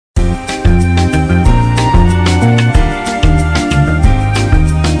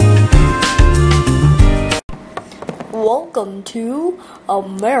to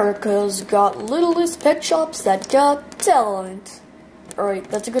America's Got Littlest Pet Shops That Got Talent. Alright,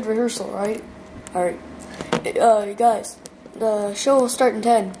 that's a good rehearsal, right? Alright. You guys, the show will start in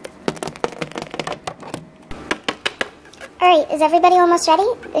 10. Alright, is everybody almost ready?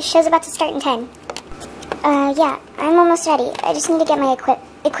 The show's about to start in 10. Yeah, I'm almost ready. I just need to get my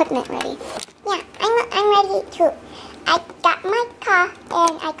equipment ready. Yeah, I'm ready too. I got my car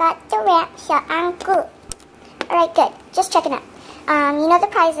and I got the ramp, so I'm good. Alright, good. Just checking up. You know the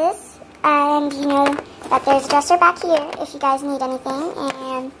prizes, and you know that there's a dresser back here if you guys need anything,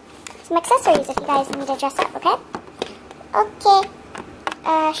 and some accessories if you guys need to dress up, okay? Okay.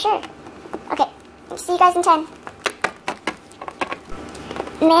 Sure. Okay, see you guys in 10.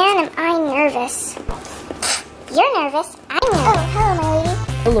 Man, am I nervous. You're nervous. I'm nervous. Oh, hello, my lady.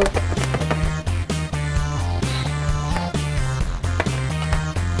 Hello.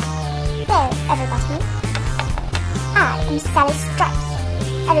 Hello, everybody. I am Sally Stripes.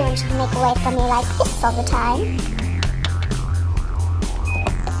 Everyone should make away from me like this all the time.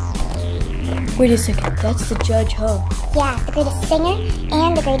 Wait a second, that's the judge, huh? Yeah, the greatest singer,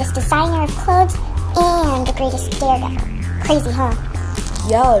 and the greatest designer of clothes, and the greatest daredevil. Crazy, huh?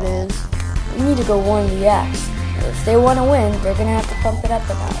 Yeah, it is. We need to go warn the acts. If they want to win, they're going to have to pump it up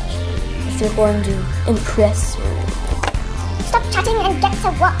a notch. If they're going to impress her. Stop chatting and get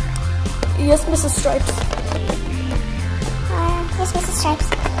to work. Yes, Mrs. Stripes. Yes, Mrs. Stripes.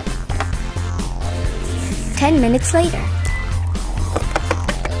 10 minutes later.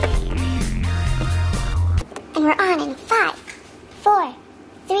 And we're on in 5, 4,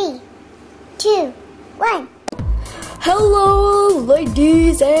 3, 2, 1. Hello,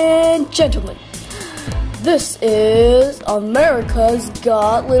 ladies and gentlemen. This is America's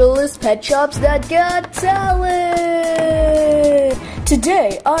Got Littlest Pet Shops That Got Talent.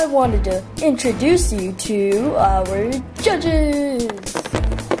 Today, I wanted to introduce you to our judges.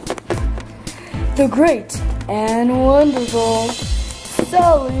 The great and wonderful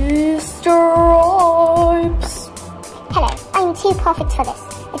Sally Stripes. Hello, I'm too perfect for this.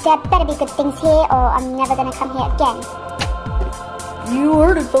 There better be good things here, or I'm never gonna come here again. You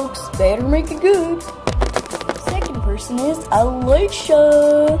heard it, folks. Better make it good. Second person is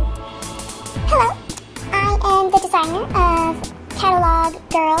Alicia. Hello, I am the designer of Catalog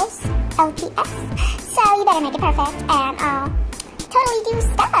Girls LPS. So you better make it perfect, and I'll totally do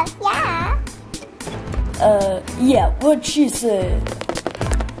stuff, yeah. Yeah, what she said.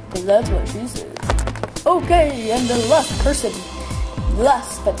 'Cause that's what she said. Okay, and the last person,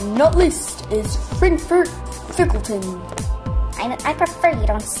 last but not least, is Frankfurt Fickleton. I prefer you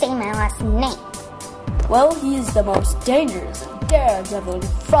don't say my last name. Well, he's the most dangerous daredevil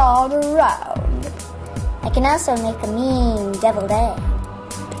found around. I can also make a mean deviled egg.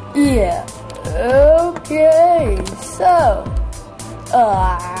 Yeah, okay, so,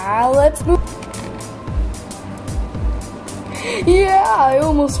 let's move. Yeah, I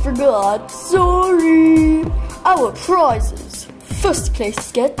almost forgot, sorry. Our prizes. First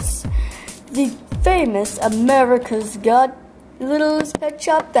place gets the famous America's Got Littlest Pet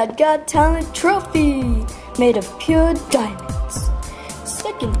Shop That Got Talent trophy made of pure diamonds.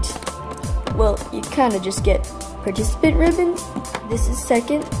 Second, well, you kind of just get participant ribbons. This is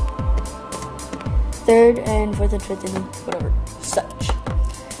second. Third and fourth and fifth and whatever, such.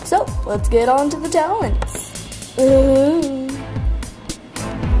 So, let's get on to the talents.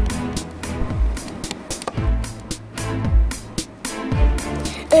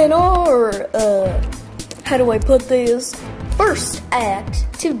 And our, how do I put this? First act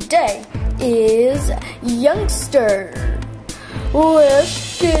today is Youngster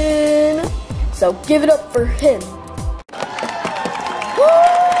Weston. So give it up for him.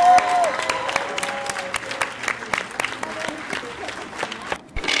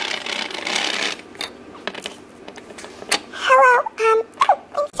 Hello, I'm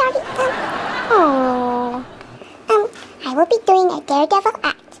sorry, I will be doing a daredevil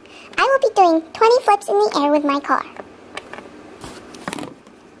act. I will be doing 20 flips in the air with my car.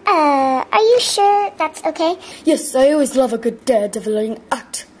 Are you sure that's okay? Yes, I always love a good daredeviling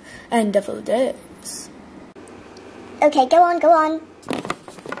act and devil days. Okay, go on. Okay,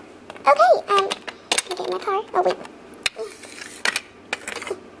 can I get in my car? Oh, wait.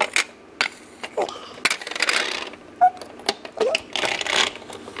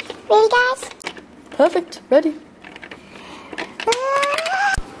 Ready, guys? Perfect, ready.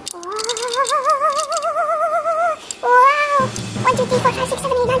 Wow! 1, 2, 3, 4, 5, 6,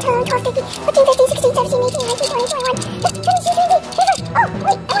 7, 8, 9, 10, 11, 12, 13, 14, 15, 16, 17, 18, 19, 20, 21, 22, 23, 24. Oh,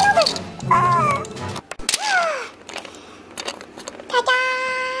 wait, I went over! Ta-da!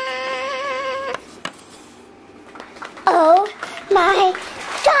 Oh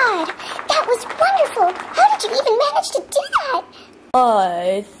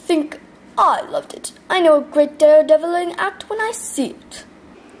I think I loved it. I know a great daredeviling act when I see it.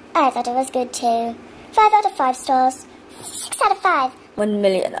 I thought it was good too. 5 out of 5 stars. 6 out of 5. 1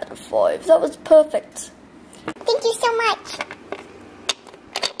 million out of 5. That was perfect. Thank you so much.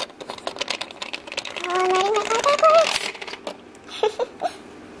 Oh, I'm writing my card backwards.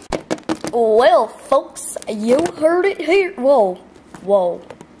 Well, folks, you heard it here. Whoa.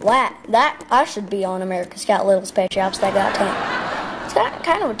 That I should be on America's Got Little's Pet Shops. That got tongue. It's got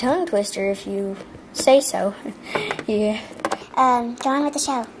kind of a tongue twister if you say so. Yeah. Go on with the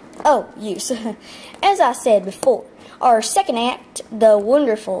show. Oh, yes. As I said before, our second act, the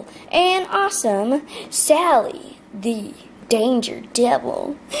wonderful and awesome Sally, the Danger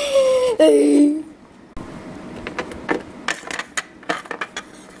Devil. Hey,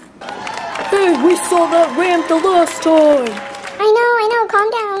 we saw that ramp the last time. I know, calm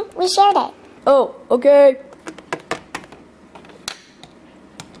down. We shared it. Oh, okay.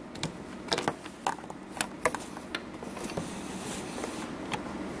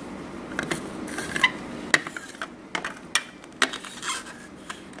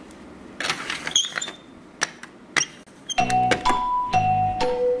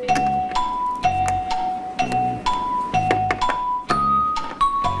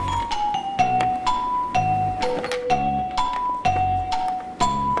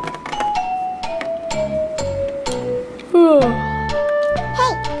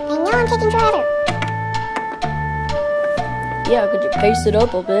 I'm taking forever. Yeah, could you pace it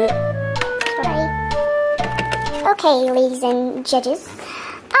up a bit? Sorry. Okay, ladies and judges.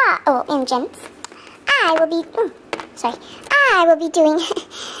 And gents. I will be doing...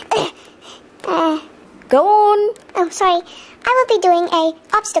 Go on. Oh, sorry. I will be doing a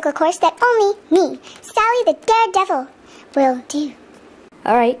obstacle course that only me, Sally the Daredevil, will do.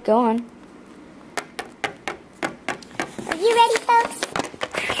 Alright, go on. Are you ready, folks?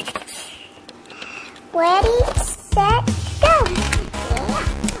 Ready, set, go!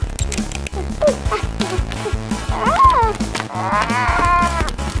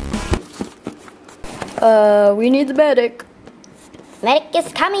 We need the medic. Medic is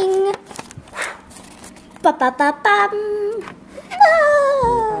coming! Ba-ba-ba-bum!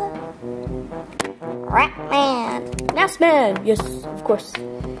 Rat Man! Mouse Man! Yes, of course.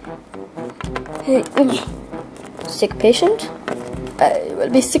 Sick patient? I will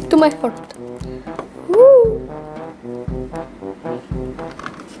be sick to my heart. Woo!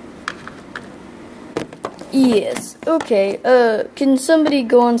 Yes, okay. Can somebody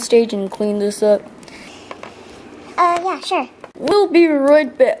go on stage and clean this up? Yeah, sure. We'll be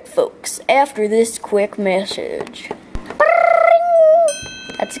right back, folks, after this quick message.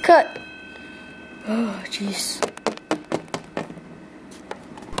 That's a cut. Oh, jeez.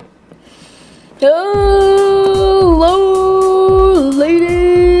 Hello,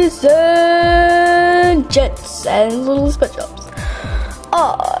 ladies and gents and little specials.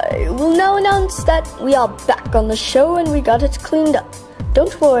 I will now announce that we are back on the show and we got it cleaned up.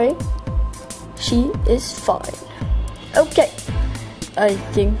 Don't worry, she is fine. Okay, I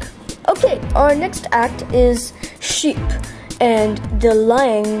think. Okay, our next act is Sheep and the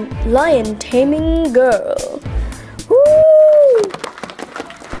Lion Taming Girl. Woo!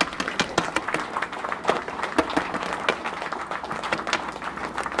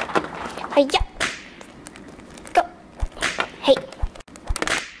 Yeah. Go. Hey.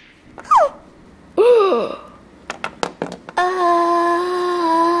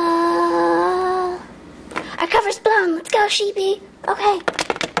 Our cover's blown. Let's go, Sheepy. Okay.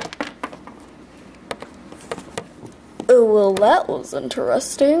 Oh, well, that was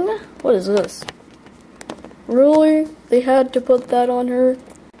interesting. What is this? Really? They had to put that on her?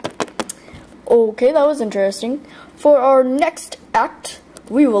 Okay, that was interesting. For our next act,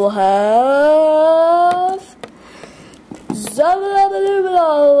 we will have...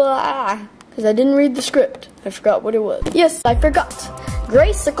 Because I didn't read the script. I forgot what it was. Yes, I forgot.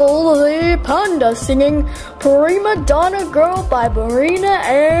 Graysicle the Panda singing Prima Donna Girl by Marina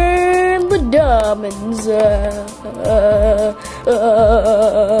and the Diamonds.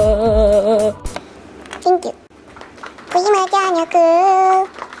 Thank you. Prima Donna Girl.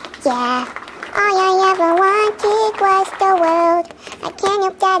 Yeah. All I ever wanted was the world. I can't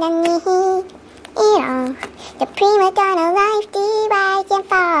help that I need it all. The prima donna life, the rise and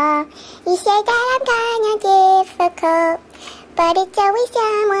fall. You say that I'm kinda difficult, but it's always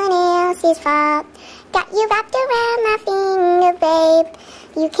someone else's fault. Got you wrapped around my finger, babe.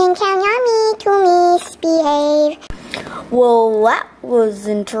 You can count on me to misbehave. Well, that was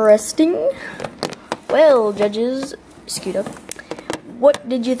interesting. Well, judges, scoot up. What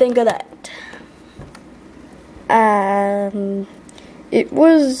did you think of that? It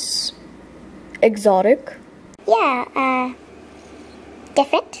was exotic. Yeah,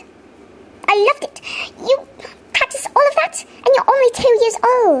 different. I loved it. You practiced all of that, and you're only 2 years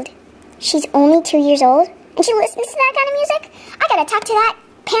old. She's only 2 years old, and she listens to that kind of music? I gotta talk to that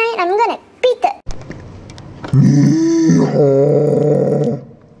parent. I'm gonna beat the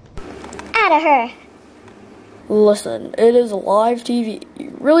out of her. Listen, it is live TV.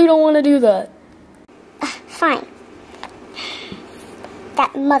 You really don't want to do that. Fine.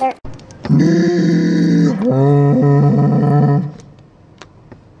 That mother.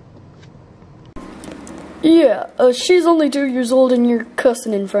 Yeah, she's only 2 years old and you're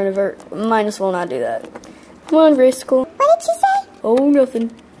cussing in front of her. Might as well not do that. Come on, Graceful. What did she say? Oh,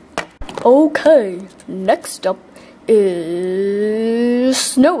 nothing. Okay, next up is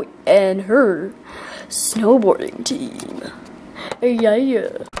Snowy and her snowboarding team. Yeah.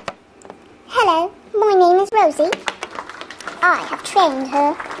 Hello, my name is Rosie. I have trained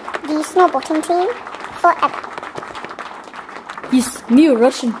her, the snowboarding team, forever. Yes, me a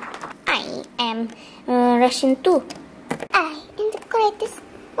Russian. I am Russian too. I am the greatest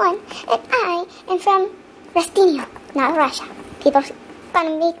one, and I am from Rostinio, not Russia. People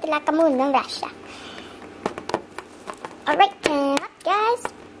gonna make like a moon in Russia. Alright, and up, guys.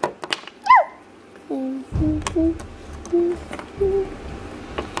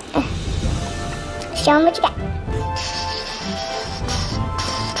 Show them what you got.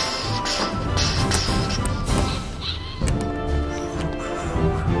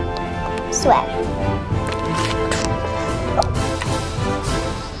 Swear.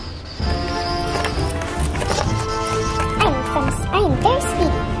 I am very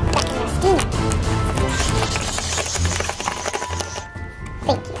speedy, back in Rostina.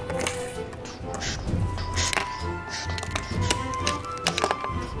 Thank you.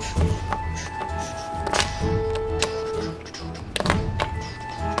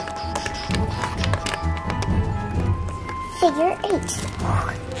 Figure 8.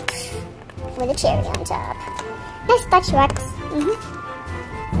 With a cherry on top. Nice touch, Rex.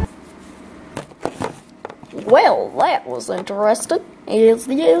 Well, that was interesting. Is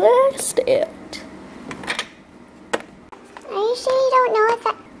the last act. Are you sure you don't know what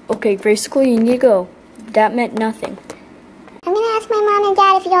that... Okay, Graceful, you need to go. That meant nothing. I'm gonna ask my mom and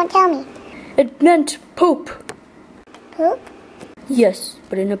dad if you don't tell me. It meant poop. Poop? Yes,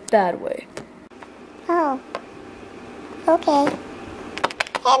 but in a bad way. Oh. Okay. Hey,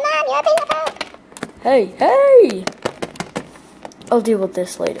 Mom, you're being a poop. Hey! I'll deal with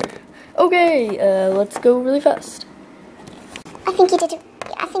this later. Okay, let's go really fast. I think you did good.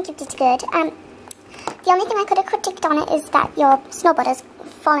 The only thing I could have critiqued on it is that your snowboard has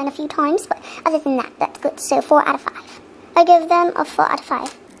fallen a few times, but other than that, that's good. So 4 out of 5. I give them a 4 out of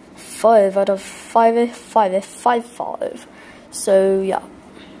 5. 5 out of 5. So, yeah.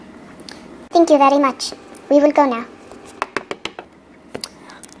 Thank you very much. We will go now.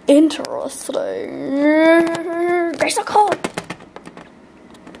 Interesting. Graceful!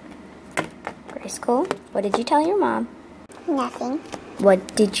 Graceful, what did you tell your mom? Nothing.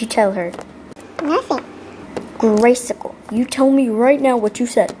 What did you tell her? Nothing. Graceful, you tell me right now what you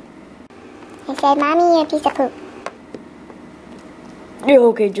said. I said, Mommy, you're a piece of poop. Yeah,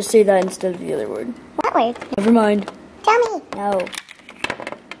 okay, just say that instead of the other word. What word? Never mind. Tell me. No.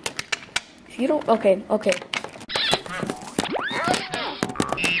 If you don't... Okay.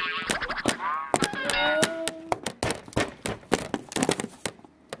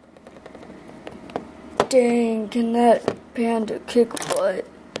 Dang, can that panda kick butt?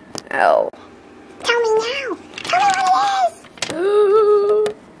 Ow. Tell me now. Tell me what it is.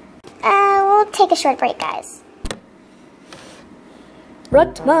 We'll take a short break, guys.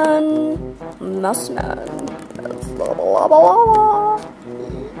 Ratman, Mousman,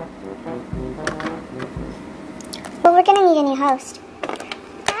 Well, we're gonna need a new host.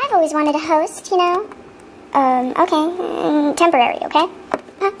 I've always wanted a host, you know. Okay, temporary, okay?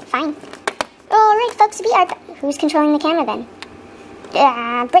 Fine. Alright, folks, who's controlling the camera then?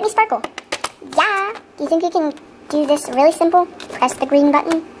 Brittany Sparkle. Yeah. Do you think you can do this really simple? Press the green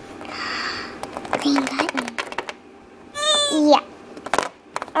button. Green button. Yeah.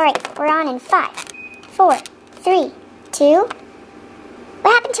 Alright, we're on in 5, 4, 3, 2.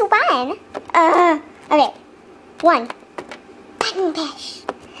 What happened to 1? Okay. 1. Button push.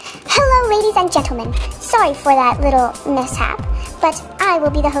 Hello, ladies and gentlemen. Sorry for that little mishap, but I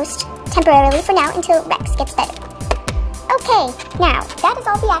will be the host temporarily for now until Rex gets better. Okay, now, that is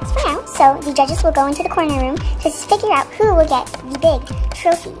all the acts for now, so the judges will go into the corner room to figure out who will get the big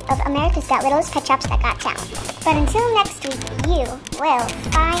trophy of America's Got Littlest Pet Shops That Got Talent. But until next week, you will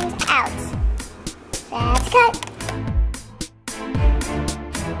find out. That's cut.